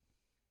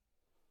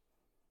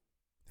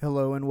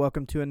Hello and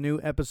welcome to a new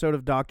episode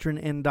of Doctrine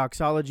and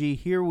Doxology.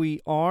 Here we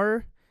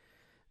are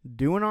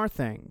doing our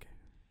thing.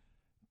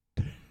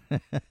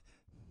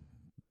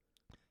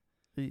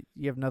 You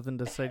have nothing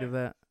to say to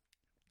that?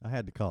 I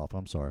had to cough.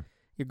 I'm sorry.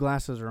 Your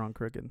glasses are on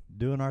crooked.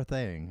 Doing our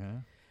thing, huh?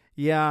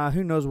 Yeah,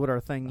 who knows what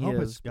our thing I hope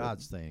is. it's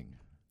God's thing.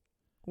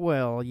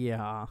 Well,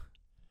 yeah.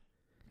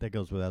 That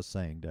goes without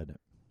saying, doesn't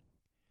it?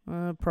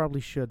 Probably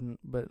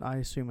shouldn't, but I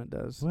assume it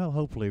does. Well,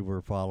 hopefully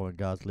we're following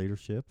God's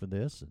leadership in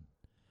this. And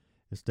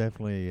it's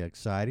definitely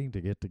exciting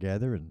to get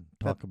together and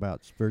talk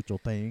about spiritual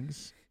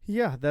things.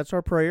 Yeah, that's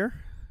our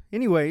prayer.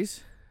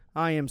 Anyways,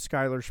 I am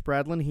Skylar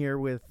Spradlin here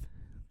with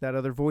that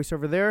other voice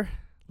over there,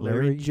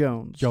 Larry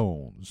Jones.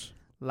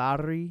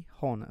 Larry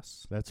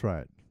Jonas. That's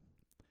right.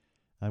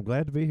 I'm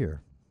glad to be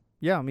here.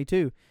 Yeah, me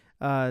too.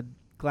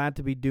 Glad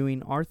to be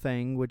doing our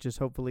thing, which is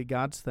hopefully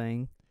God's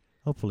thing.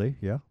 Hopefully,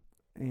 yeah.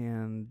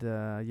 And,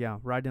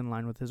 right in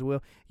line with His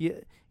will.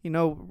 You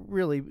know,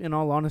 really, in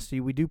all honesty,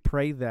 we do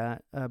pray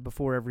that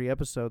before every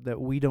episode that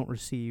we don't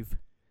receive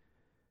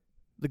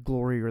the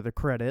glory or the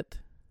credit.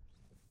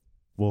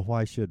 Well,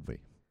 why should we?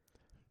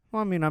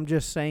 Well, I mean, I'm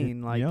just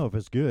saying, if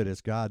it's good,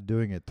 it's God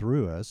doing it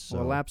through us.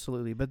 So, well,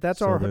 absolutely. But that's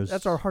so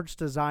our heart's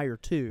desire,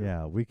 too.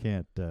 Yeah, we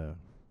can't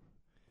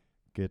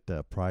get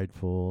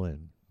prideful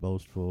and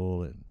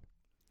boastful and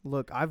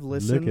look, I've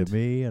listened. Look at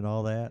me and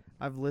all that.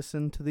 I've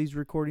listened to these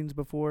recordings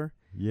before.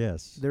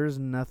 Yes. There is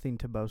nothing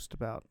to boast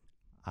about.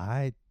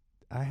 I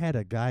had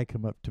a guy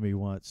come up to me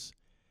once.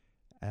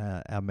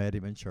 I met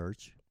him in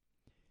church,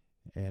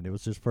 and it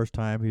was his first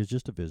time. He was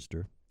just a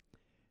visitor.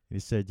 And he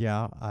said,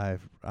 "Yeah, I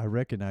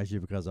recognize you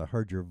because I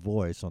heard your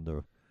voice on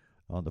the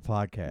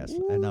podcast."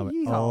 Ooh, and I went,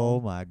 yeehaw. "Oh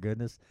my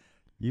goodness,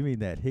 you mean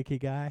that hickey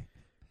guy?"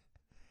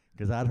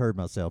 Because I'd heard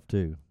myself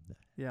too.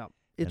 Yeah,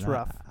 it's and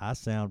rough. I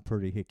sound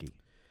pretty hickey.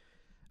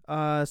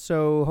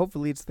 So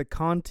hopefully it's the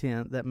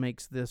content that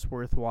makes this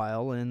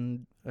worthwhile,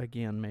 and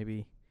again,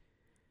 maybe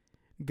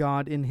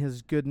God in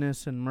His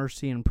goodness and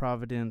mercy and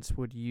providence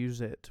would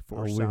use it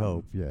for some. We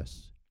hope,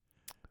 yes.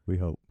 We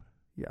hope.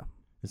 Yeah.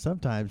 And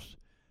sometimes,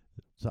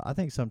 I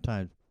think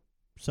sometimes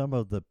some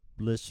of the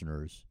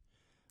listeners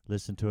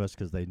listen to us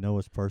because they know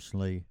us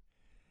personally.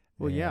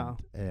 Well, yeah.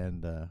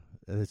 And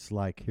it's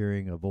like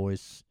hearing a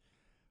voice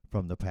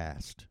from the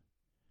past.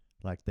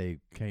 Like they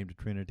came to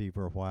Trinity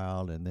for a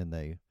while, and then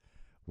they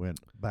went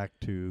back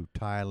to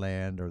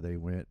Thailand, or they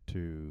went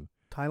to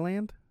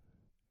Thailand?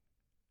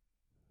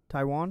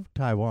 Taiwan?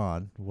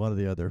 Taiwan, one or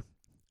the other.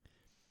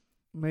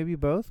 Maybe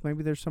both.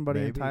 Maybe there's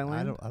somebody in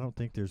Thailand. I don't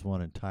think there's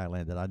one in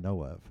Thailand that I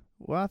know of.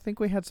 Well, I think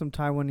we had some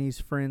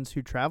Taiwanese friends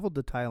who traveled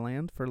to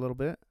Thailand for a little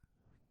bit.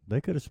 They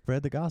could have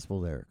spread the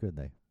gospel there, couldn't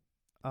they?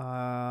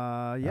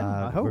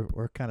 I hope.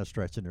 We're kind of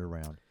stretching it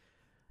around.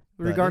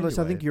 Regardless,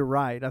 anyway, I think you're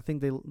right. I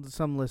think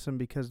some listen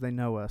because they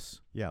know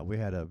us. Yeah, we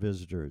had a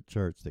visitor at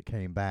church that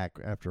came back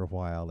after a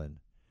while, and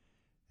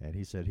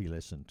he said he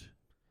listened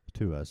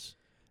to us,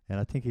 and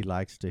I think he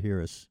likes to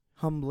hear us.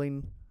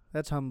 Humbling.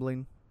 That's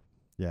humbling.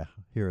 Yeah,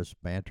 hear us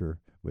banter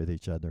with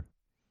each other.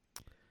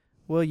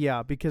 Well,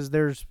 yeah, because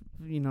there's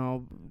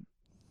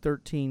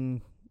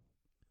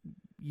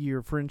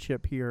 13-year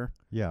friendship here.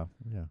 Yeah.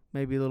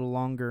 Maybe a little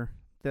longer.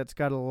 That's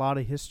got a lot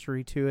of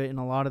history to it, and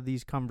a lot of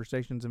these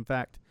conversations. In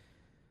fact,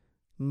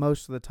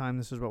 most of the time,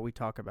 this is what we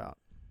talk about.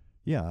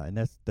 Yeah, and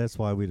that's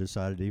why we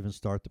decided to even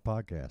start the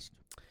podcast.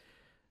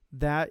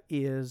 That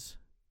is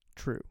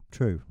true.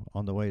 True.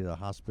 On the way to the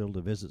hospital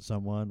to visit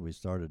someone, we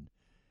started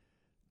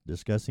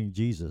discussing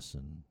Jesus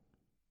and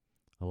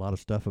a lot of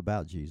stuff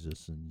about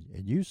Jesus. And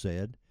you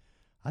said,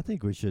 I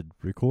think we should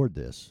record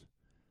this.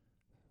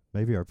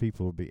 Maybe our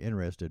people will be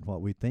interested in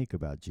what we think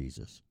about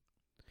Jesus.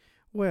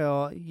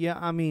 Well, yeah,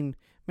 I mean,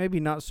 maybe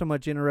not so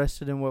much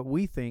interested in what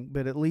we think,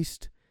 but at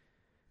least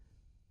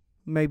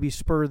maybe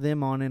spur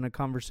them on in a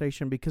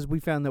conversation, because we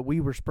found that we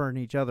were spurring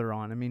each other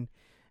on. I mean,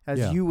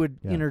 as you would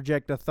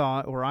interject a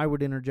thought, or I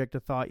would interject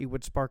a thought, you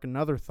would spark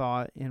another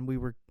thought, and we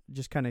were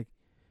just kind of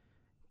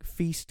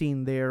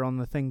feasting there on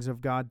the things of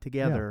God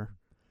together. Yeah.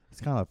 It's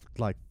kind of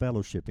like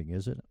fellowshipping,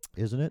 isn't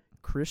it?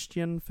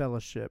 Christian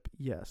fellowship,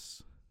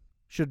 yes.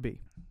 Should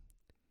be.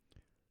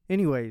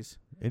 Anyways,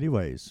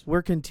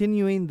 we're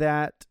continuing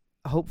that,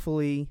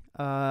 hopefully,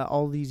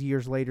 all these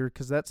years later,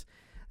 because that's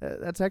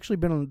actually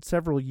been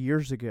several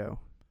years ago.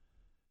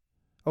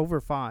 Over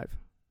 5.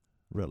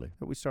 Really?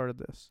 That we started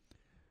this.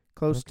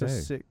 Close to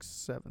 6,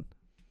 7.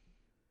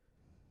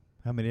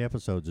 How many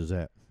episodes is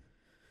that?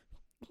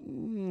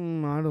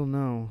 I don't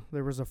know.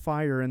 There was a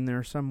fire in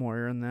there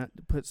somewhere, and that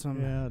put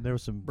some. Yeah, there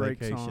was some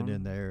vacation on.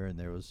 in there, and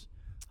there was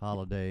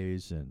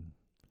holidays and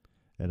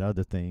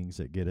other things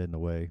that get in the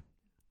way.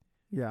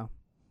 Yeah.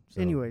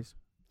 So, Anyways,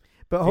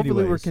 but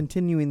hopefully we're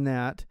continuing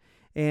that,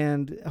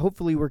 and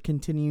hopefully we're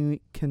continuing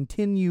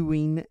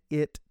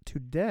it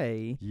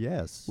today.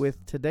 Yes.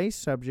 With today's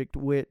subject,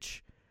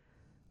 which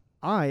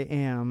I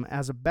am,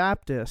 as a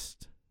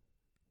Baptist,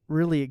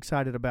 really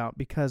excited about,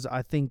 because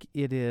I think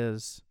it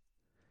is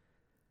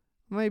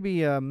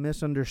maybe a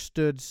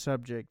misunderstood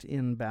subject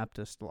in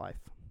Baptist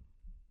life.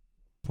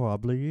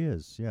 Probably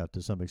is, yeah,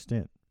 to some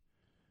extent.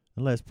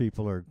 Unless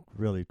people are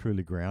really,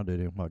 truly grounded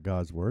in what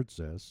God's Word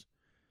says.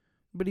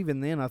 But even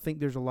then, I think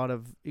there's a lot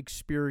of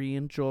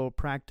experiential,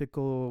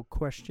 practical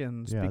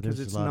questions Yeah, because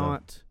there's it's a lot of-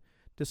 not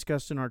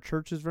discussed in our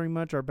churches very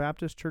much, our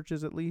Baptist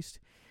churches at least.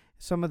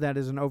 Some of that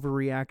is an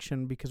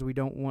overreaction because we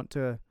don't want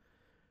to.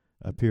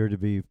 Appear to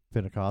be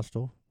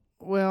Pentecostal.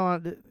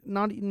 Well,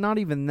 not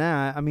even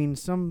that. I mean,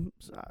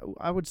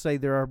 I would say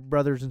there are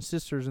brothers and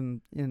sisters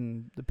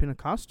in the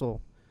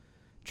Pentecostal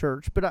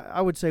church, but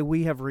I would say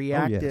we have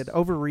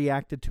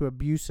overreacted to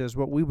abuses,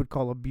 what we would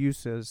call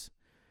abuses,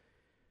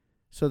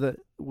 so that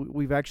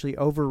we've actually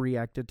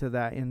overreacted to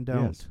that and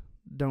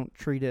don't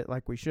treat it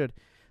like we should.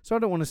 So I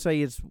don't want to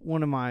say I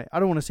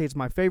don't want to say it's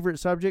my favorite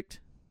subject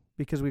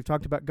because we've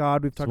talked about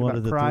God, we've talked about It's one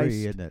of the Christ,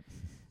 three, isn't it?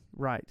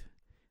 right?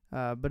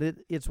 But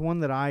it's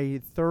one that I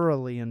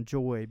thoroughly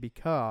enjoy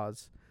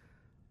because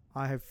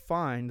I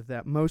find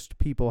that most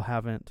people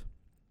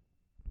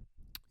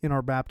in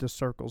our Baptist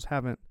circles,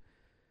 haven't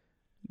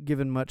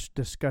given much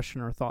discussion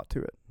or thought to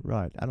it.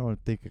 Right. I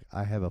don't think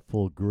I have a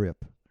full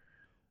grip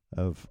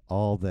of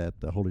all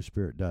that the Holy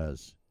Spirit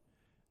does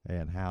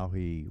and how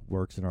He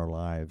works in our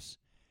lives,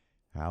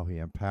 how He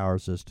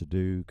empowers us to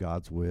do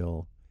God's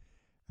will,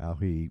 how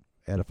He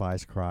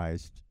edifies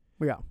Christ.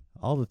 Yeah.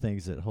 All the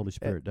things that Holy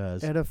Spirit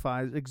does.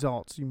 Edifies,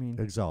 exalts, you mean?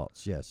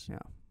 Exalts, yes. Yeah.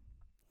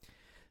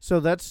 So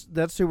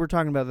that's who we're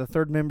talking about, the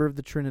third member of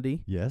the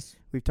Trinity. Yes.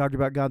 We've talked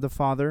about God the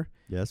Father.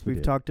 Yes,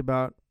 We've talked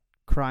about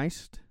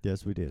Christ.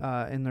 Yes, we did.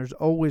 And there's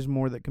always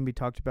more that can be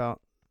talked about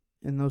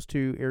in those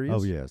two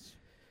areas. Oh, yes.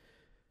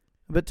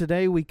 But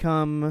today we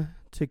come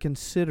to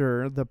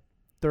consider the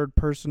third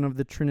person of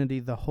the Trinity,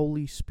 the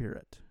Holy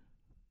Spirit.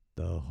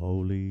 The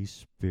Holy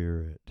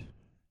Spirit.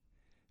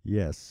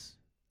 Yes.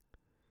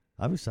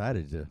 I'm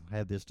excited to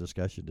have this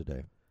discussion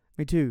today.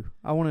 Me too.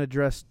 I want to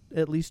address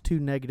at least two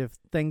negative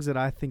things that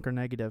I think are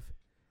negative.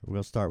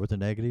 We'll start with the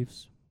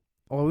negatives.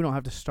 Well, we don't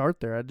have to start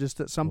there. Just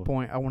at some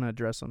point, I want to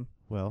address them.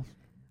 Well,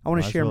 I want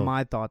might to as share well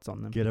my thoughts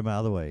on them. get them out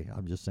of the way.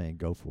 I'm just saying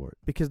go for it.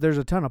 Because there's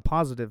a ton of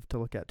positive to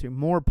look at too.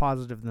 More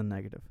positive than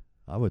negative.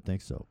 I would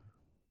think so.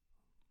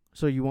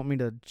 So you want me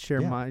to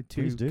share my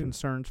two please do.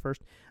 concerns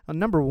first?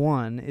 Number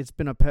one, it's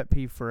been a pet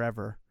peeve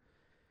forever.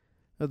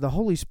 The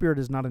Holy Spirit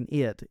is not an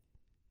it.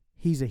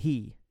 He's a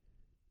he.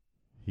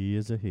 He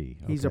is a he.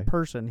 He's a Okay.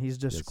 person. He's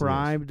he is.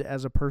 described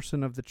as a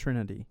person of the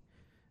Trinity,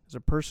 as a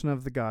person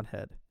of the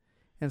Godhead.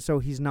 And so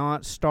he's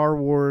not Star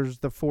Wars,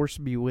 the Force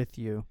be with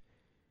you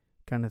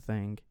kind of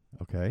thing.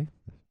 Okay.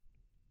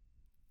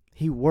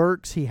 He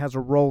works. He has a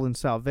role in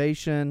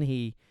salvation.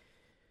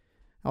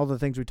 All the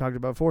things we talked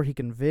about before. He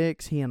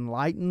convicts. He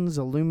enlightens,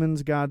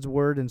 illumines God's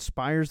word,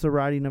 inspires the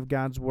writing of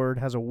God's word,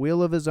 has a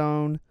will of his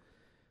own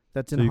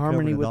that's in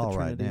harmony with the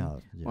Trinity. Right now,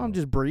 Well, I'm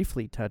just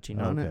briefly touching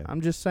on it. Okay.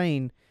 I'm just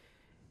saying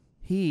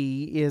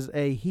he is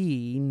a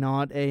he,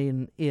 not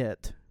an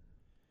it.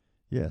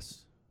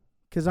 Yes.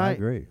 Because I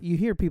agree. You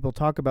hear people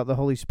talk about the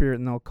Holy Spirit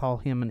and they'll call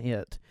him an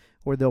it,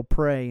 or they'll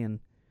pray and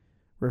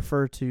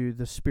refer to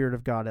the Spirit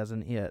of God as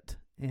an it.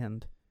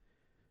 And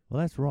Well,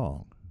 that's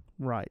wrong.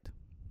 right,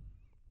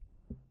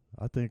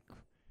 I think,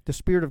 the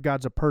Spirit of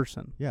God's a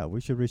person. yeah, we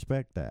should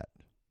respect that.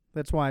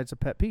 That's why it's a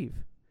pet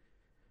peeve.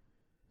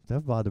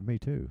 That bothered me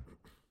too.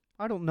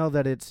 I don't know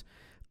that it's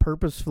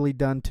purposefully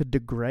done to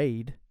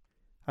degrade.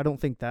 I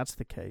don't think that's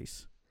the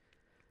case.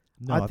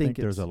 No, I think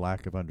there's it's- a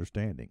lack of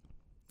understanding.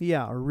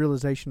 Yeah, or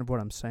realization of what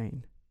I'm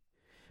saying.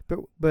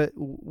 But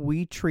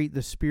we treat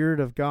the Spirit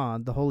of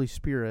God, the Holy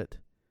Spirit,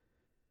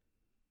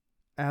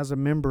 as a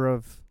member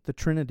of the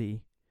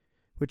Trinity,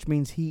 which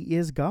means he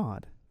is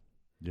God.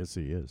 Yes,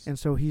 he is. And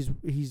so he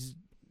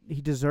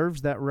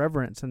deserves that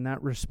reverence and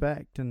that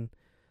respect and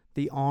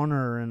the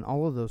honor and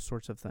all of those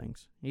sorts of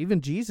things.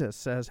 Even Jesus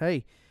says,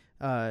 hey,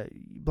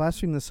 you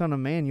blaspheme the Son of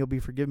Man, you'll be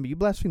forgiven. But you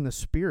blaspheme the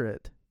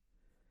Spirit,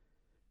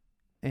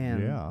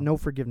 and no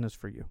forgiveness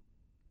for you.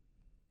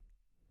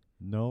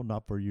 No,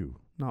 not for you.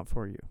 Not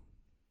for you.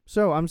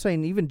 So I'm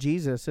saying even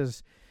Jesus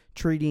is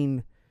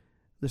treating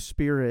the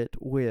Spirit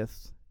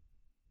with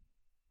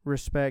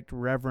respect,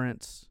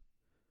 reverence,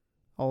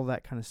 all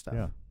that kind of stuff.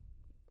 Yeah.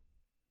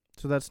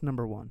 So that's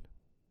number one.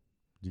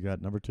 You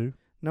got number two?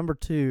 Number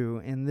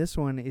two, and this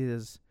one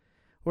is,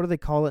 what do they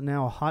call it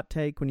now? A hot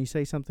take when you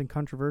say something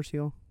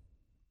controversial?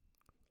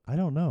 I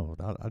don't know.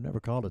 I've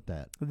never called it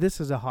that. This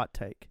is a hot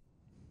take.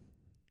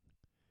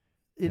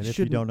 And if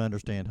you don't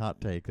understand hot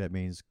take, that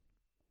means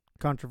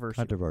controversial.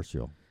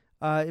 controversial.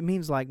 It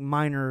means like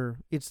minor,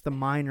 it's the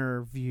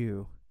minor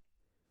view.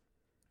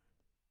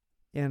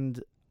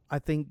 And I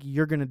think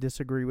you're going to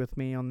disagree with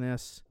me on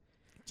this.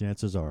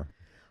 Chances are.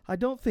 I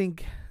don't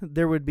think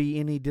there would be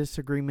any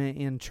disagreement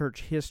in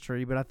church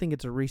history, but I think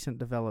it's a recent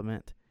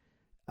development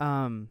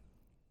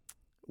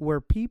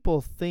where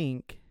people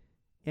think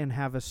and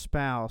have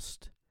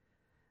espoused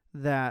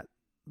that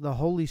the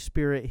Holy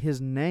Spirit, his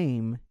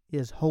name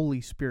is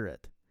Holy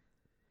Spirit.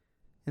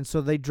 And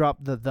so they drop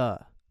the.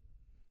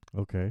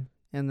 Okay.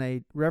 And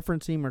they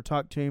reference him or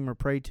talk to him or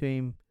pray to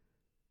him,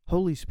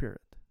 Holy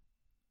Spirit.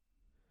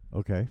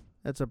 Okay.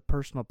 That's a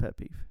personal pet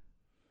peeve.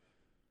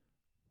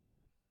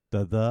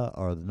 The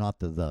or not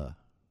the?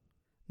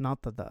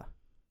 not the.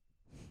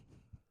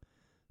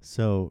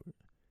 So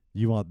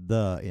you want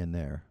the in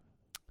there.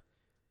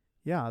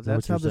 Yeah, Is that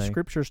that's what how you're the saying?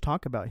 scriptures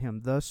talk about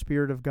him, the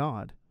Spirit of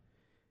God.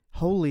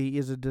 Holy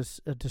is a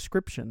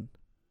description.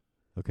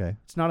 Okay.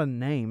 It's not a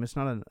name. It's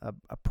not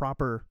a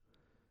proper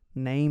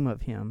name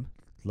of him.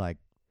 Like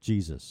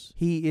Jesus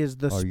He is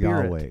the or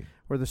Spirit, Yahweh.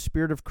 or the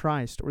Spirit of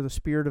Christ, or the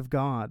Spirit of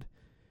God.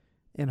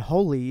 And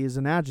holy is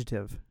an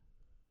adjective.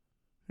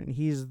 And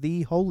he's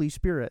the Holy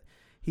Spirit.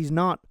 He's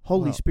not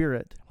Holy Well,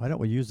 Spirit. Why don't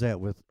we use that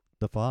with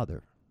the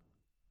Father?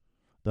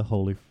 The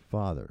Holy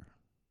Father.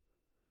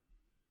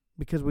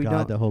 Because we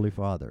God, the Holy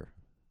Father.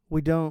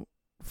 don't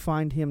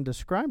find him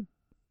described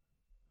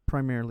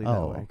primarily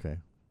that way. Okay.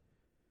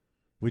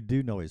 We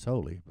do know he's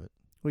holy, but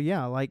Well,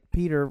 yeah, like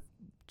Peter,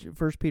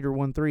 1 Peter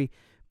 1:3,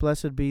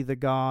 blessed be the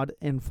God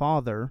and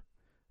Father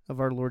of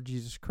our Lord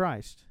Jesus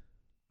Christ.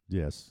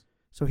 yes.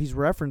 So he's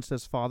referenced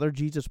as Father.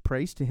 Jesus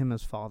prays to him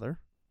as Father.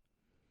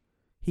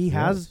 He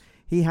Yes.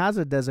 has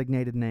a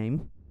designated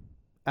name,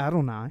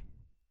 Adonai,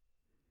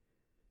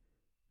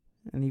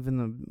 and even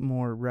the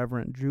more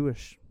reverent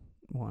Jewish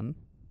one.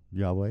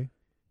 Yahweh.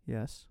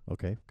 Yes.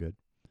 Okay, good.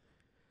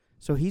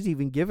 So he's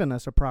even given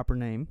us a proper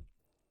name.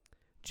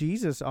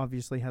 Jesus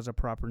obviously has a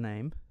proper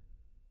name.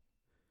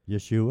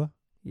 Yeshua.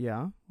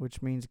 Yeah,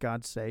 which means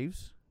God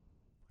saves.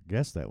 I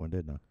guessed that one,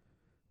 didn't I?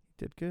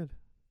 Did good.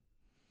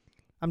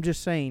 I'm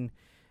just saying,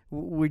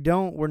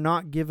 we're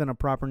not given a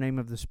proper name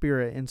of the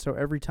Spirit, and so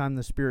every time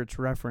the Spirit's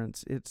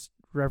referenced,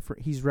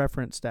 he's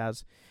referenced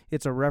as,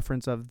 it's a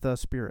reference of the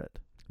Spirit.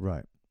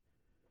 Right.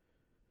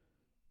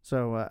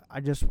 So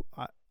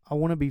I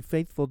want to be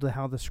faithful to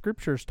how the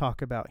Scriptures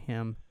talk about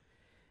him,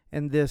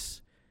 and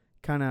this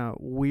kind of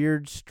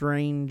weird,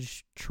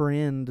 strange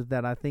trend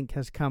that I think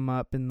has come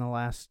up in the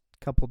last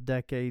couple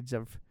decades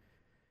of,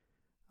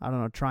 I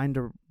don't know, trying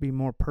to be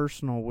more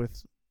personal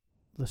with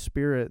the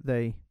Spirit.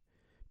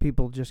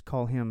 People just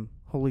call him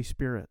Holy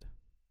Spirit,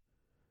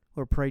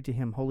 or pray to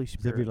him, Holy It'd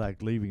Spirit. be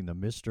like leaving the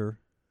Mr.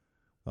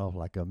 Oh,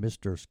 like a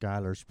Mr.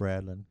 Skylar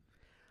Spradlin.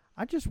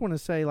 I just want to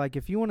say, like,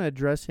 if you want to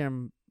address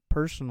him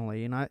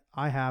personally, and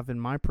I have in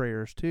my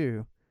prayers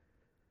too,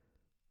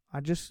 I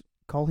just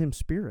call him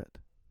Spirit.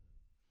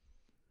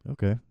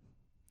 Okay.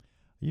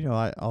 You know,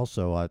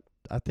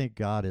 I think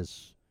God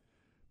is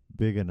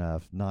big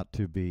enough not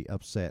to be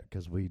upset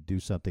because we do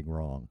something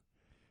wrong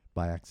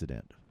by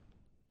accident.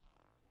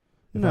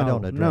 If I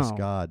don't address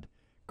God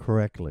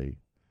correctly,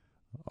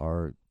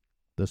 or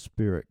the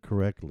Spirit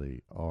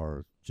correctly,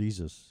 or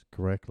Jesus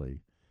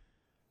correctly,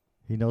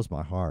 He knows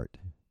my heart.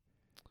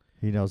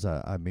 He knows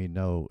I mean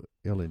no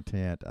ill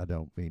intent. I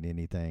don't mean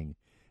anything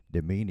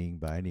demeaning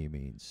by any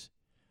means.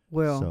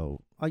 Well,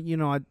 So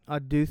I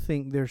do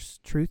think there's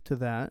truth to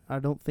that. I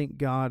don't think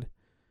God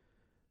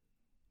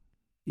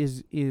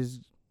is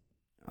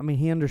I mean,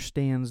 he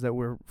understands that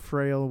we're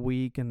frail,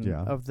 weak, and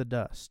Yeah. of the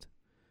dust.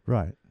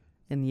 right.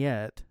 And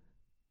yet,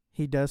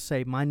 he does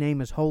say, my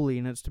name is holy,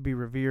 and it's to be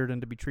revered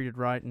and to be treated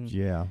right, and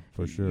Yeah,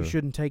 for sure. you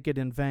shouldn't take it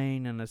in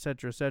vain, and et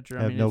cetera, et cetera.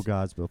 Have I mean, no it's-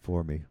 gods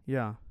before me.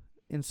 Yeah.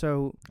 And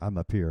so, I'm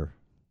up here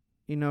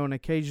an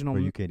occasional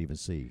where you can't even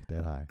see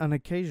that high. an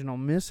occasional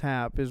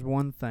mishap is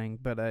one thing,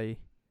 but a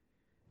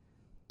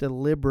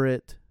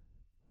deliberate,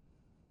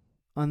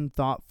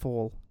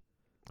 unthoughtful.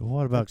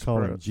 What about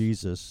calling Express.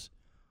 Jesus,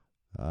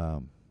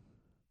 kind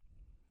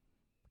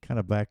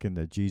of back in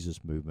the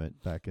Jesus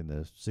movement, back in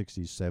the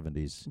 60s,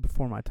 70s?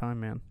 Before my time,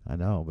 man. I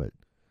know, but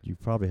you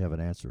probably have an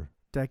answer.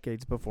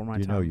 Decades before my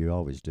You time. know you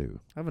always do.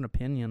 I have an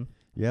opinion.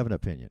 You have an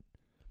opinion.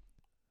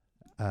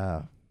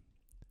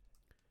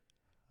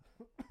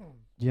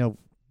 You know,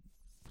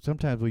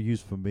 sometimes we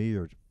use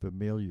familiar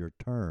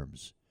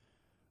terms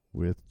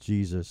with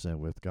Jesus and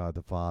with God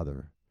the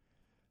Father.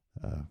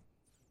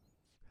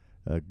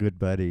 A good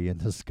buddy in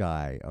the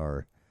sky,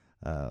 or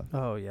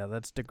Oh, yeah,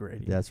 that's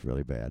degrading. that's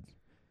really bad.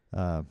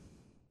 I'm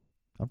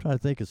trying to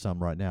think of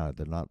some right now.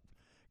 They're not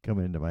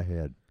coming into my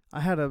head.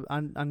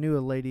 I knew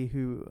a lady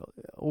who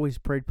always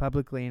prayed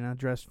publicly and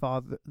addressed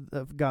God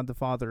the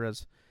Father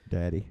as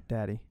Daddy.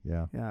 Daddy.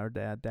 Yeah. Yeah, or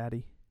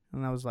Daddy.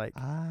 And I was like,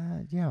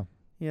 Yeah.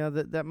 yeah,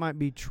 that might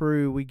be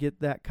true. We get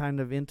that kind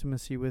of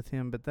intimacy with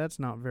him, but that's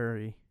not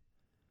very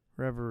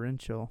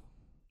reverential.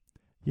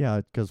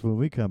 Yeah, because when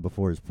we come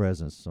before His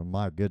presence, oh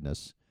my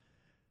goodness,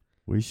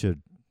 we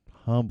should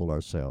humble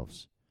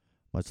ourselves,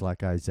 much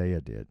like Isaiah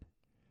did.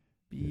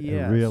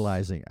 Yes.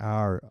 Realizing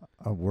our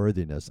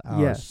unworthiness,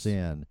 our Yes.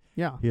 sin,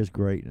 Yeah. His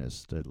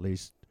greatness, at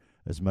least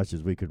as much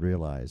as we could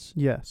realize.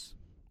 Yes.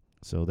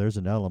 So there's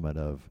an element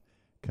of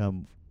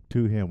come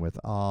to Him with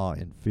awe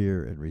and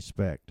fear and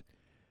respect,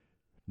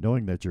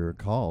 knowing that you're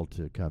called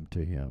to come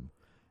to Him,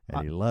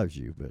 and He loves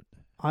you. But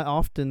I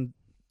often,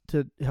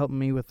 to help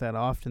me with that, I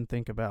often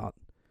think about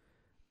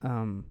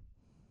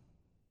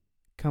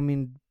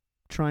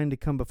trying to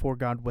come before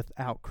God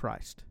without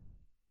Christ.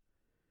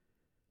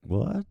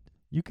 what?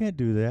 You can't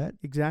do that.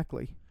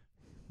 Exactly.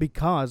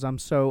 Because I'm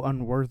so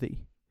unworthy.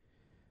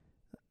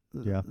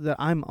 Yeah. That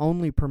I'm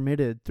only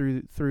permitted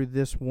through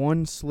this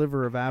one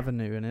sliver of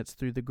avenue, and it's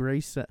through the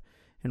grace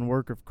and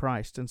work of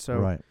Christ. And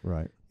so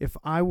right. if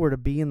I were to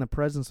be in the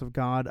presence of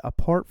God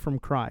apart from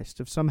Christ,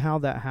 if somehow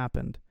that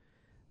happened,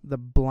 the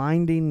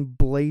blinding,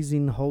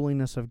 blazing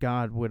holiness of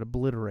God would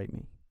obliterate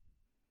me.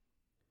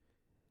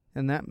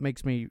 And that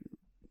makes me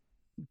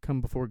come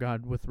before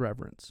God with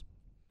reverence.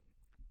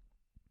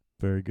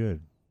 Very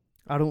good.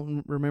 I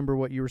don't remember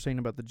what you were saying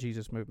about the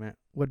Jesus movement.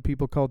 What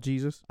people call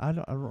Jesus? I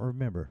don't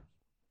remember.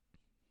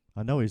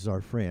 I know he's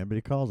our friend, but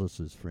he calls us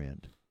his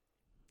friend.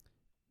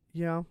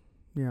 Yeah.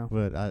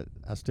 But I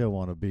still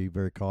want to be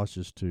very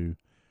cautious to,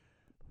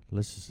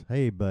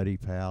 hey, buddy,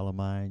 pal of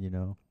mine,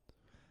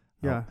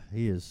 Yeah.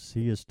 He is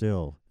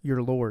still,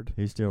 Your Lord.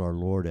 he's still our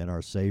Lord and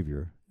our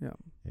Savior. Yeah.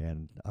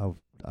 And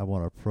I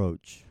want to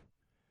approach,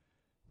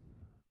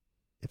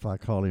 if I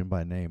call him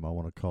by name, I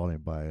want to call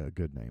him by a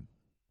good name,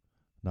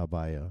 not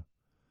by a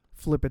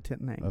Flippant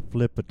name. A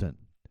flippant.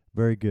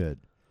 Very good.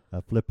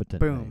 A flippant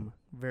Boom. name.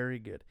 Very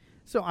good.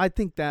 So I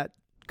think that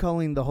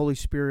calling the Holy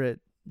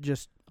Spirit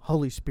just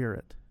Holy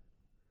Spirit,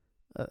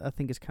 I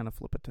think is kind of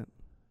flippant.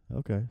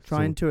 Okay.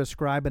 Trying to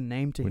ascribe a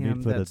name to we him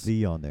need to put that's a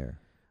V on there.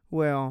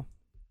 well,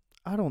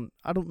 I don't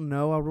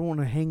know. I don't want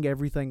to hang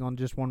everything on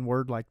just one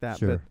word like that.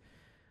 Sure.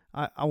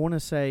 But I want to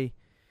say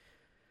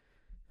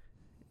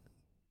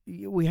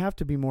we have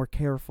to be more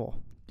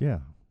careful, Yeah.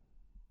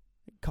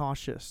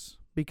 cautious,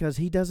 because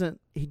he doesn't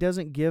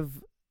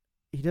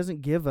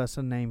give us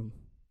a name.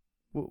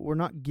 We're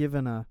not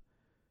given a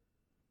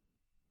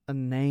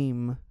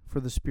name for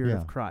the Spirit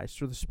of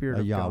Christ or the Spirit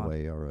of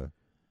Yahweh God. or a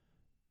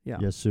Yeah.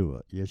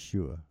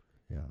 Yeshua.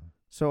 Yeah.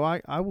 So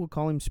I will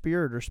call him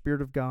Spirit or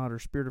Spirit of God or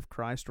Spirit of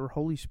Christ or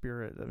Holy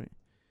Spirit. I mean,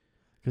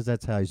 Because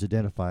that's how he's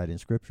identified in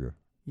Scripture.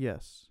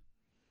 yes.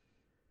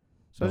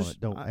 So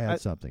Don't add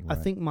something. Right?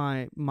 I think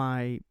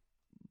my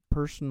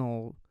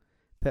personal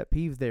pet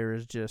peeve there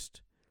is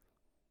just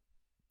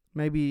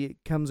maybe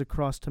it comes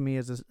across to me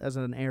as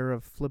an air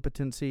of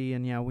flippancy,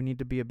 and we need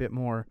to be a bit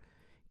more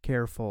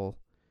careful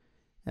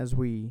as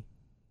we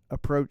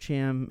approach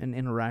him and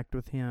interact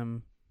with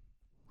him,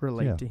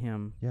 relate to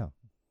him. Yeah.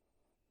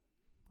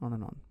 On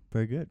and on.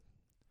 Very good.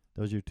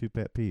 Those are your two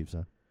pet peeves,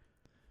 huh?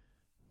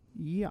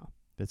 Yeah.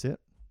 That's it?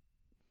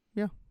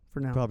 Yeah, for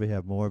now. Probably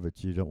have more,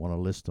 but you don't want to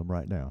list them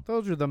right now.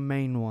 Those are the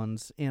main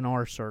ones in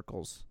our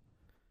circles.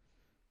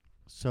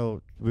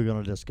 So we're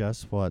going to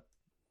discuss what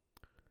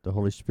the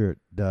Holy Spirit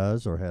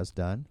does or has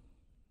done.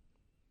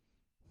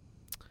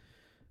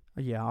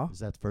 Yeah. Is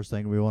that the first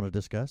thing we want to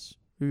discuss?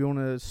 You want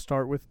to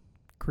start with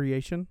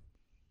creation?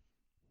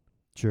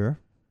 Sure.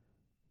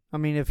 I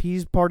mean, if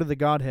he's part of the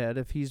Godhead,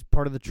 if he's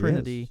part of the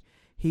Trinity, Yes.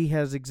 he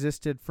has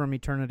existed from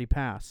eternity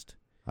past.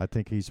 I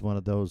think he's one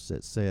of those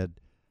that said,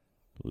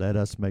 let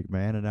us make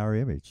man in our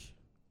image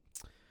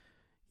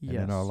and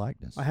in our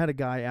likeness. I had a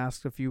guy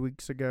ask a few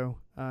weeks ago.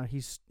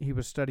 He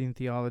was studying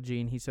theology,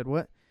 and he said,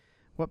 "What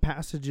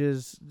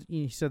passages?"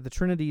 He said the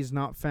Trinity is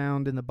not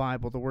found in the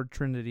Bible, the word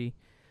Trinity.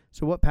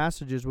 So, what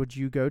passages would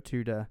you go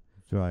to That's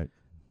right.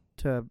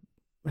 to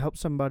help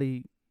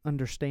somebody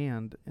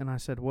understand? And I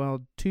said,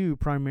 well, two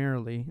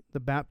primarily: the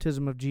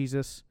baptism of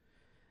Jesus,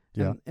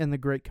 and the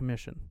Great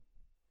Commission.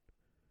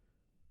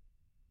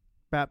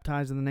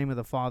 Baptized in the name of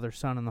the Father,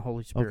 Son, and the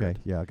Holy Spirit. Okay,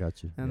 yeah, I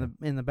got you. And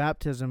in the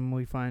baptism,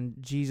 we find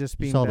Jesus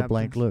being you saw baptized. the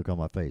blank look on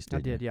my face,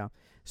 didn't you? I did, yeah.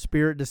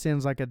 Spirit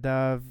descends like a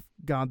dove.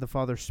 God the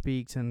Father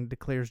speaks and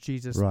declares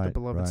Jesus the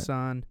beloved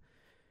Son.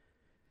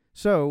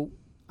 So,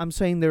 I'm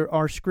saying there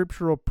are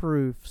scriptural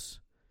proofs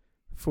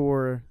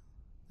for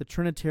the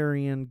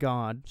Trinitarian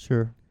God.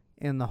 Sure.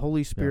 And the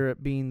Holy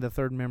Spirit being the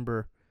third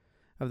member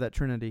of that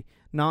Trinity.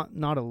 Not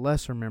a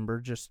lesser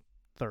member, just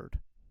third.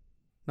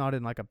 Not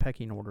in like a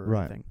pecking order or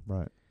anything.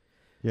 Right.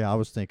 Yeah, I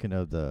was thinking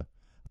of I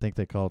think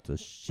they call it the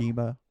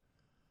Shema,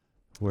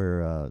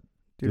 where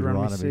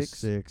Deuteronomy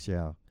 6,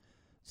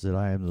 said,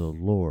 I am the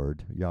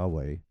Lord,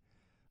 Yahweh,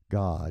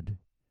 God,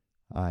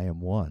 I am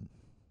one.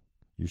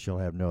 You shall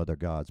have no other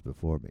gods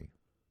before me.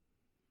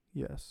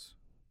 Yes.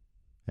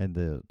 And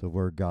the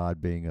word God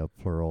being a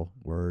plural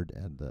word,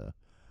 and the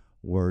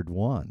word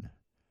one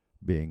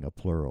being a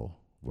plural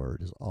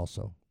word is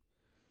also.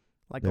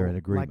 They're in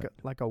agreement.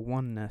 Like a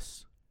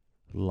oneness.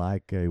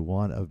 Like a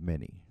one of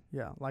many.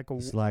 Yeah,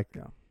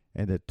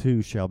 and the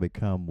two shall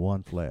become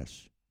one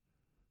flesh.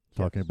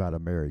 Talking Yes. about a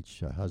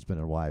marriage, a husband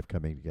and wife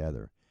coming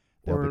together.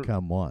 They'll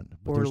become one.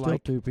 But they're still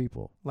two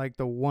people. Like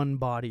the one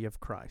body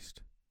of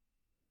Christ.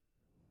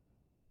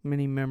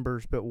 Many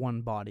members, but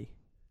one body.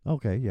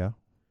 Okay, yeah.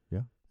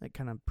 That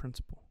kind of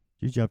principle.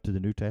 You jumped to the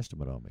New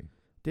Testament on me.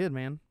 Did,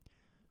 man.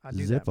 I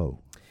do Zippo.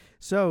 that.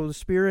 So the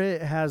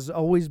Spirit has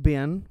always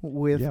been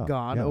with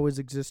God, yeah. always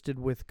existed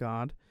with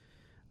God.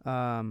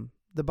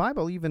 The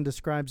Bible even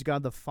describes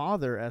God the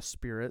Father as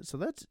Spirit, so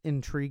that's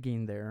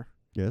intriguing there.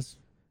 Yes.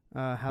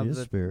 How He is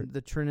Spirit. The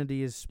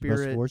Trinity is You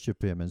must Spirit,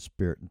 worship him in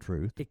spirit and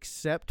truth.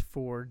 except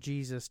for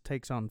Jesus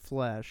takes on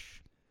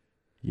flesh.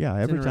 Yeah,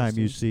 It's every time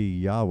you interesting. see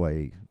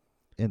Yahweh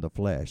in the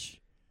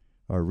flesh,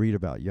 or read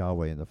about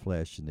Yahweh in the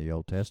flesh in the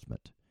Old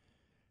Testament,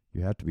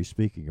 you have to be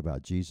speaking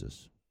about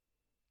Jesus.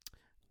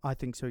 I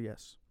think so,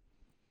 yes.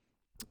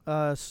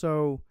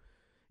 So,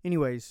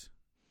 anyways,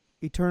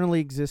 eternally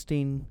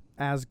existing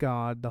as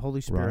God, the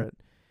Holy Spirit,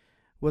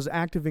 was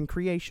active in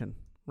creation,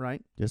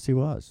 right? Yes, he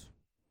was.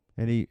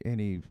 And he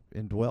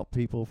indwelt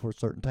people for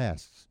certain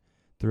tasks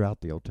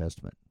throughout the Old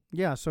Testament.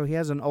 Yeah, so he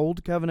has an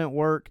old covenant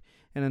work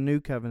and a new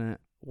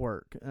covenant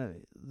work.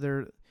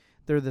 They're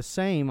the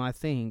same, I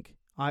think.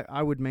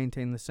 I would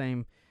maintain the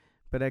same,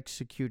 but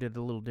executed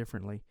a little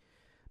differently.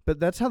 But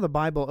that's how the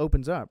Bible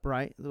opens up,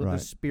 right? With the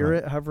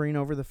Spirit hovering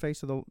over the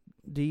face of the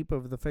deep,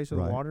 over the face of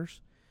the waters.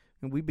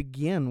 And we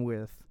begin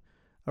with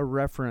a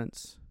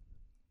reference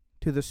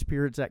to the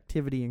Spirit's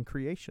activity in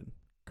creation.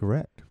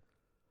 Correct.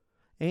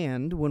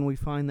 And when we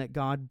find that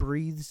God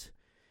breathes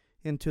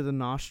into the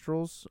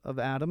nostrils of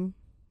Adam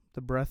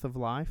the breath of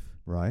life,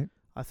 right,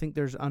 I think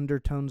there's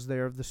undertones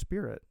there of the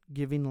Spirit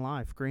giving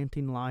life,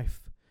 granting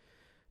life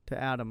to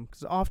Adam.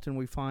 Because often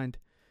we find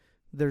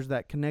there's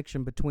that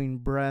connection between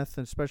breath,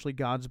 and especially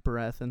God's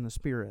breath, and the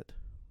Spirit.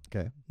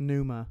 Okay.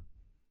 Pneuma.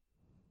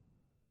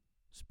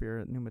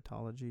 Spirit,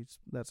 pneumatology.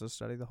 That's a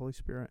study of the Holy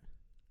Spirit.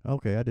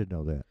 Okay, I didn't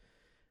know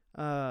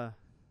that.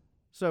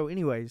 So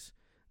anyways,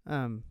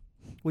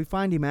 we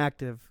find him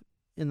active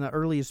in the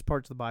earliest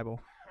parts of the Bible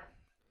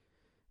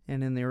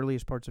and in the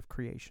earliest parts of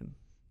creation.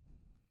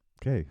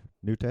 Okay,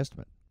 New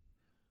Testament.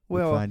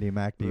 Well, we find him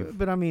active.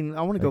 But I mean,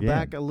 I want to go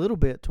back a little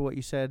bit to what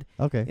you said.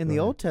 Okay. In the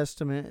Old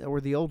Testament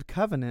or the Old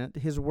Covenant,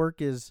 his work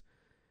is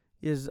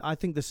I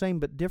think the same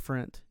but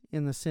different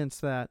in the sense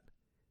that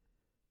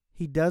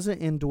he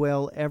doesn't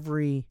indwell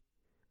every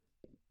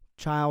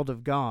child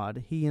of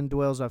God. He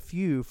indwells a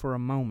few for a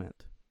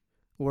moment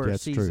or a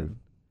season. True.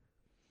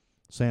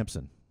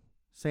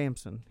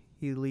 Samson.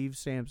 He leaves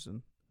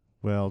Samson.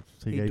 Well,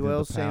 he gave him the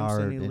power,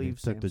 Samson, and he took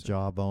Samson. the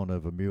jawbone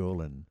of a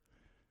mule and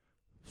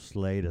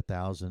slayed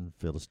 1,000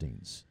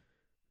 Philistines.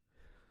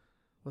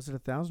 Was it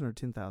 1,000 or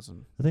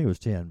 10,000? I think it was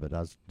 10, but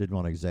I didn't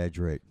want to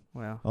exaggerate.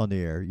 Wow. On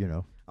the air, you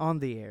know. On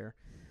the air.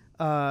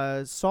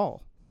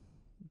 Saul.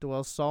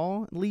 Dwells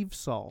Saul, leaves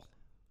Saul.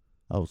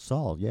 Oh,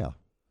 Saul, yeah.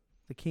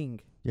 The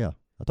king. Yeah.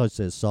 I thought it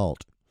said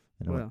salt.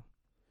 Well,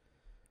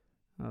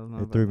 I don't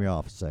know. It threw me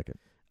off a second.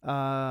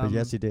 But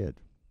yes, he did.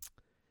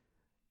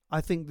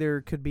 I think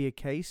there could be a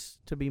case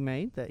to be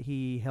made that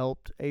he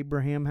helped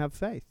Abraham have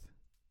faith.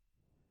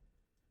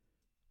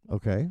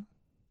 Okay.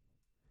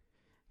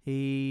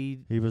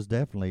 He was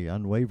definitely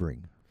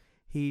unwavering.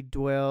 He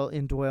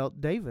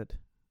indwelt David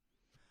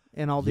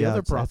and all the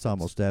other prophets. That's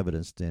almost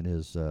evidenced in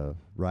his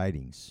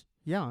writings.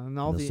 Yeah, and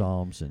all the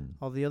Psalms and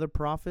all the other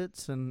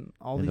prophets and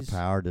all and these the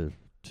power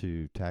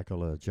to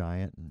tackle a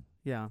giant and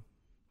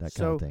that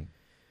kind of thing.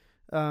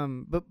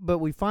 But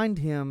we find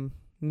him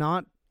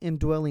not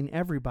indwelling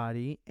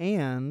everybody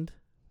and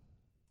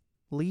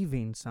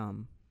leaving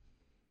some,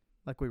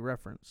 like we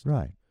referenced.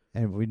 Right.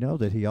 And we know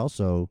that he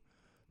also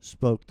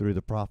spoke through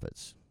the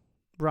prophets.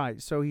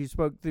 Right. So he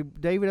spoke through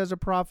David as a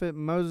prophet,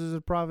 Moses as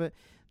a prophet,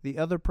 the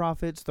other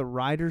prophets, the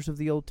writers of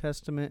the Old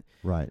Testament.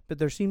 Right. But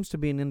there seems to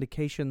be an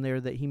indication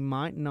there that he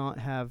might not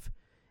have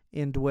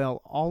indwell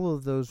all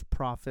of those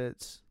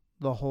prophets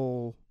their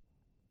whole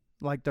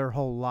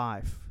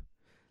life.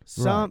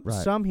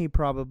 Some he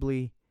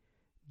probably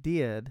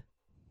did,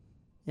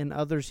 and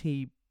others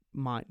he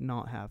might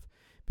not have.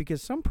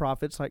 Because some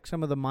prophets, like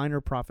some of the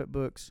minor prophet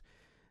books,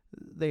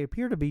 they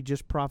appear to be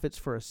just prophets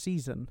for a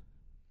season.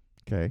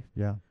 Okay,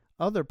 yeah.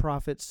 Other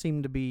prophets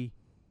seem to be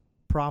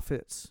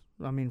prophets,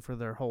 for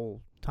their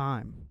whole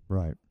time.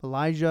 Right.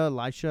 Elijah,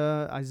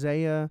 Elisha,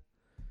 Isaiah,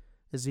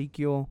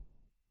 Ezekiel.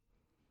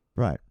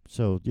 Right.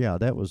 So, yeah,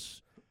 that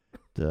was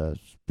the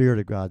Spirit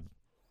of God.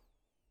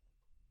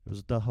 It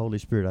was the Holy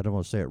Spirit. I don't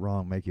want to say it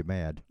wrong, make you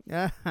mad.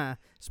 Spirit of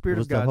God. It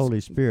was the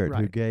Holy Spirit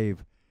who right.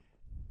 gave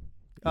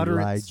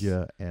Utterance.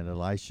 Elijah and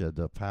Elisha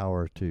the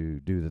power to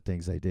do the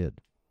things they did.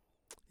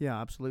 Yeah,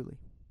 absolutely.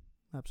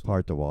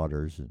 Part the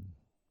waters and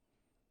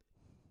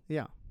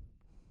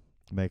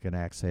make an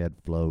axe head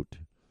float,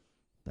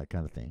 that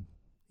kind of thing.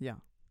 Yeah.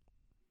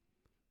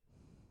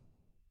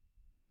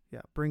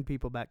 Yeah, bring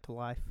people back to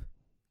life.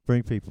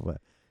 Bring people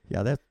back.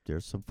 Yeah,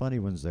 there's some funny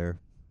ones there.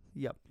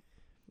 Yep.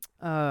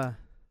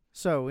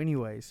 So,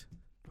 anyways.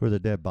 Where the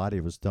dead body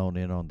was thrown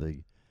in on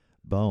the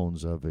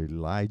bones of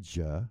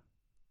Elijah.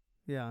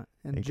 Yeah,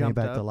 and he jumped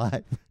came back up. to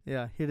life.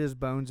 Yeah, hit his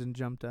bones and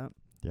jumped up.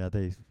 Yeah,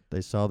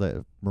 they saw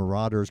the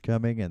marauders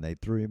coming, and they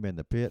threw him in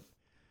the pit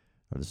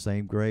or the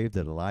same grave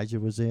that Elijah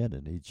was in,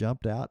 and he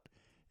jumped out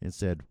and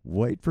said,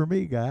 "Wait for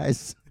me,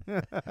 guys."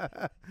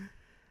 To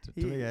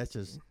me, I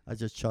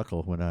just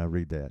chuckle when I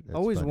read that. That's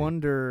always funny.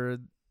 wonder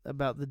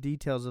about the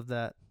details of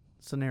that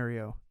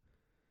scenario.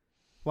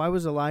 Why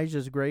was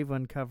Elijah's grave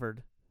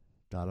uncovered?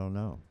 I don't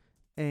know.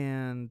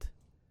 And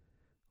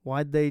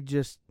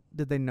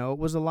did they know it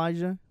was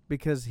Elijah?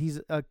 Because he's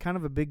kind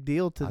of a big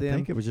deal to them. I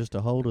think it was just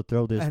a hole to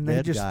throw this dead guy in. And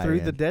they just threw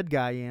the dead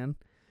guy in.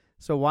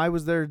 So why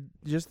was there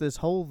just this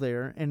hole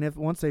there? And if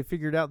once they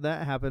figured out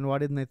that happened, why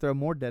didn't they throw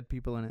more dead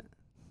people in it?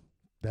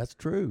 That's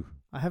true.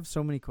 I have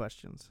so many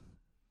questions.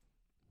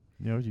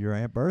 You know, your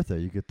Aunt Bertha,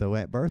 you could throw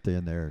Aunt Bertha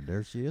in there, and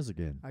there she is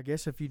again. I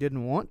guess if you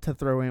didn't want to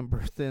throw Aunt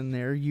Bertha in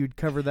there, you'd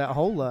cover that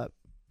hole up.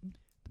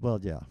 Well,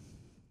 yeah.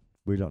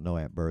 We don't know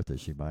Aunt Bertha.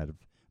 She might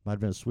have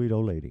been a sweet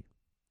old lady.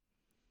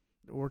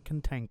 Or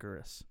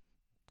cantankerous.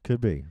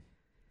 Could be.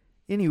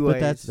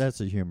 Anyways, But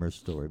that's a humorous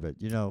story. But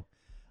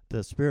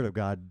the Spirit of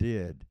God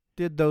did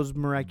those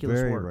miraculous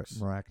very works.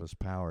 miraculous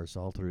powers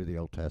all through the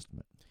Old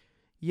Testament.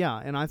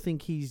 Yeah, and I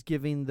think he's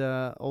giving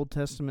the Old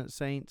Testament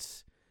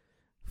saints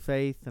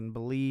faith and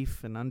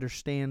belief and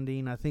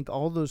understanding. I think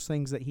all those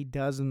things that he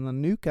does in the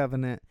New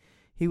Covenant,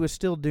 he was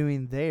still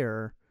doing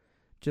there,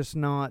 just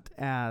not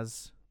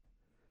as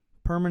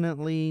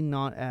permanently,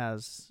 not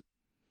as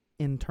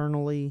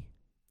internally.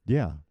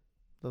 Yeah.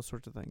 Those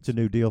sorts of things. It's a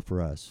new deal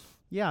for us.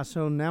 Yeah,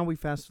 so now we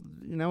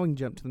can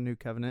jump to the New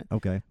Covenant.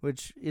 Okay.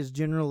 Which is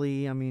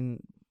generally,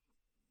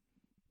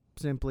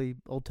 simply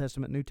Old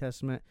Testament, New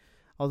Testament,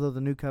 although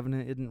the New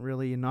Covenant isn't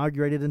really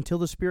inaugurated until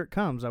the Spirit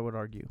comes, I would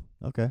argue.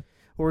 Okay.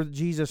 Or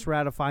Jesus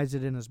ratifies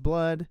it in his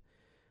blood,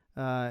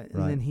 and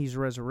then he's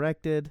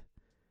resurrected,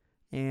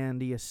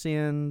 and he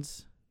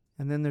ascends,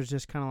 and then there's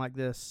just kind of like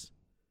this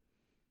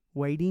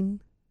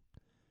waiting.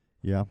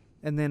 Yeah.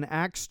 And then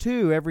Acts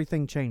 2,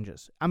 everything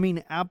changes.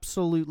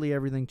 Absolutely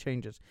everything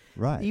changes.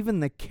 Right. Even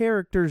the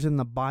characters in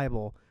the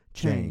Bible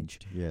change.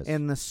 Yes.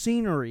 And the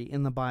scenery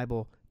in the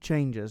Bible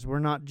changes. We're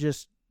not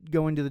just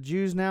going to the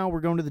Jews now, we're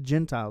going to the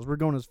Gentiles. We're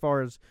going as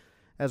far as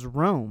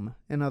Rome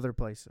and other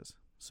places.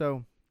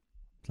 So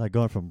it's like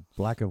going from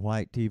black and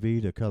white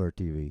TV to color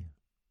TV.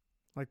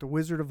 Like the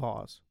Wizard of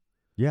Oz.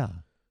 Yeah.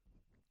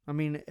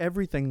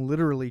 Everything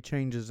literally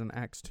changes in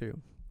Acts 2.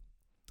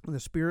 The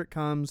Spirit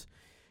comes,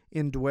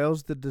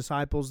 indwells the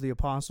disciples, the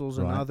apostles,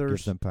 and others.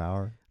 Gives them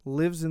power.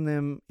 Lives in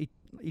them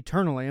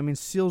eternally.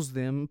 Seals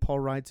them. Paul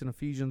writes in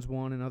Ephesians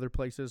 1 and other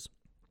places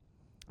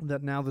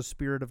that now the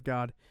Spirit of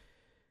God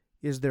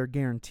is their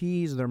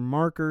guarantees, their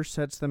marker,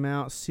 sets them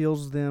out,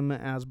 seals them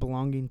as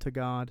belonging to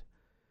God.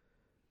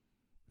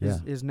 Yeah.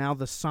 Is now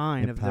the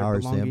sign of their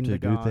empowers belonging them to to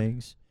God. do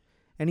things.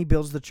 And he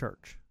builds the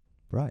church.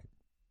 Right.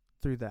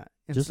 Through that.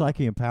 And just like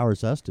he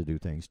empowers us to do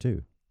things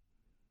too.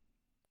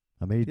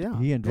 He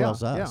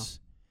indwells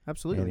us. Yeah,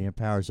 absolutely. And he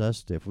empowers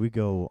us if we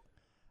go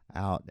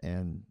out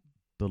and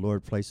the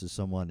Lord places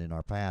someone in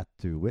our path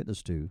to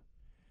witness to,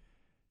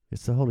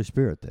 it's the Holy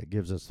Spirit that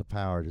gives us the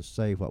power to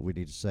say what we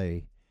need to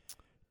say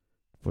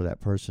for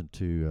that person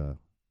to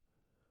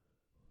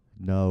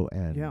know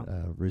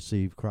and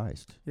receive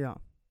Christ. Yeah.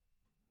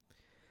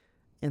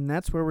 And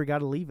that's where we got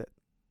to leave it.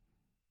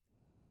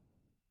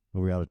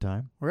 Are we out of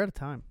time? We're out of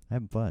time.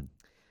 Having fun.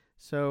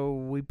 So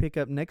we pick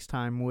up next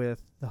time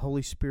with the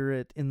Holy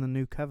Spirit in the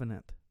New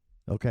Covenant.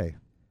 Okay.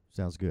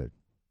 Sounds good.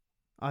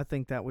 I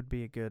think that would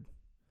be it's a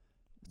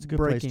good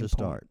place to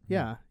start.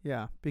 Yeah.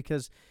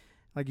 Because,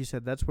 like you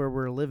said, that's where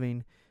we're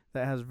living.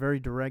 That has very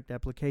direct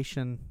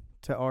application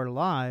to our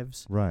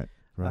lives. Right.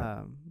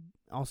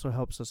 Also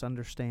helps us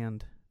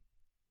understand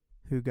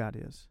who God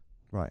is.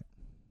 Right.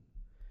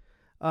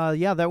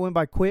 That went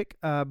by quick,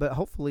 but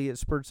hopefully it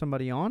spurred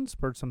somebody on,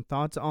 spurred some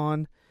thoughts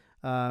on.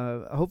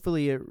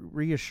 Hopefully it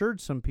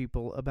reassured some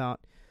people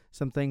about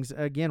some things.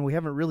 Again, we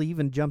haven't really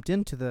even jumped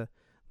into the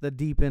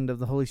deep end of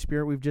the Holy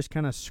Spirit. We've just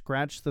kind of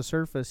scratched the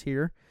surface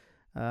here.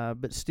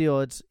 But still,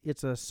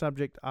 it's a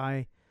subject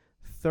I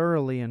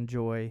thoroughly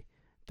enjoy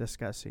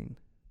discussing.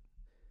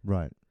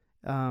 Right.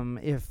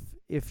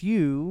 If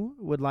you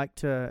would like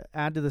to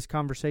add to this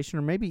conversation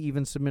or maybe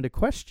even submit a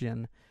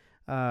question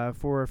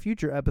for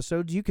future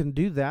episodes, you can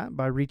do that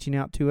by reaching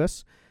out to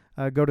us.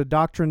 Go to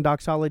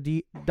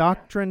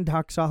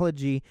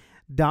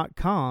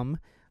doctrinedoxology.com.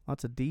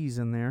 Lots of D's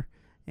in there.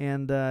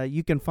 And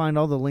you can find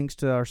all the links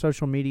to our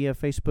social media,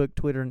 Facebook,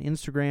 Twitter, and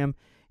Instagram.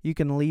 You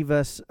can leave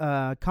us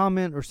a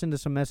comment or send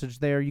us a message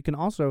there. You can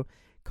also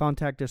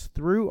contact us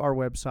through our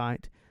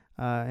website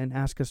and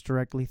ask us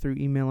directly through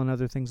email and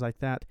other things like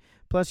that.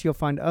 Plus, you'll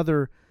find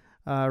other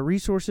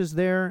resources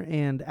there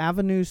and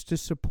avenues to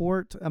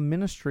support a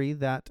ministry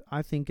that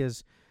I think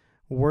is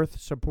worth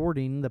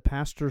supporting, the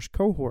pastor's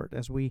cohort,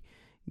 as we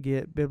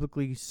get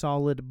biblically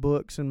solid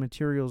books and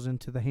materials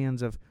into the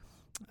hands of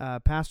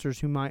pastors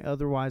who might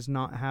otherwise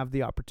not have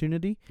the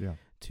opportunity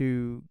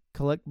to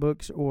collect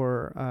books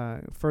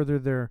or further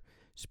their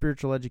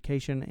spiritual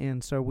education.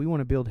 And so we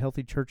want to build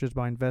healthy churches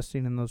by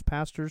investing in those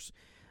pastors.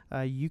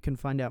 You can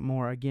find out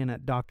more, again,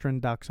 at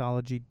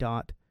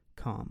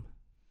doctrinedoxology.com.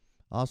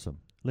 Awesome.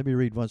 Let me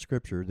read one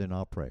scripture, then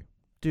I'll pray.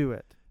 Do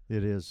it.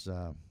 It is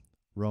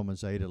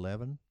Romans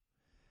 8:11.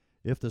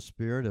 If the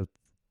Spirit of...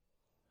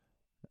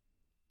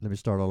 Let me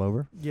start all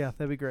over. Yeah,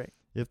 that'd be great.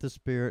 If the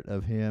Spirit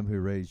of him who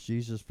raised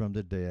Jesus from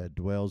the dead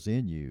dwells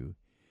in you,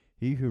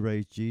 he who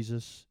raised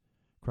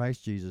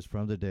Christ Jesus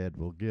from the dead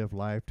will give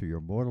life to your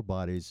mortal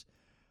bodies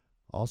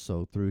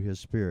also through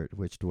his Spirit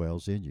which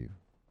dwells in you.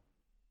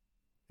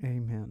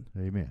 Amen.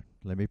 Amen.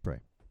 Let me pray.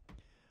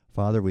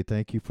 Father, we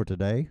thank you for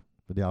today,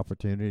 for the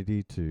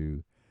opportunity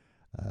to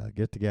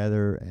get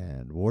together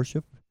and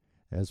worship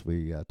as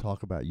we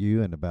talk about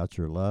you and about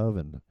your love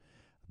and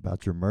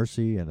about your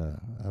mercy and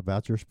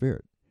about your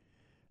Spirit.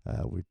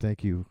 We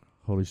thank you,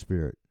 Holy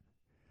Spirit,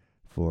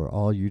 for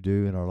all you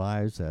do in our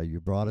lives. You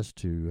brought us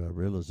to a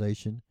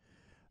realization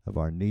of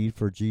our need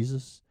for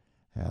Jesus,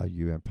 how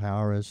you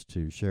empower us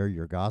to share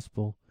your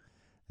gospel,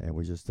 and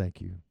we just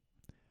thank you.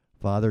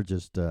 Father,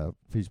 just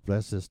please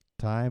bless this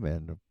time,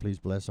 and please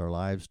bless our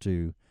lives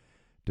to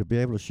be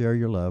able to share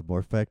your love more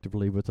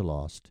effectively with the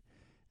lost,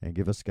 and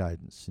give us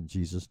guidance. In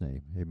Jesus'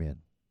 name, amen.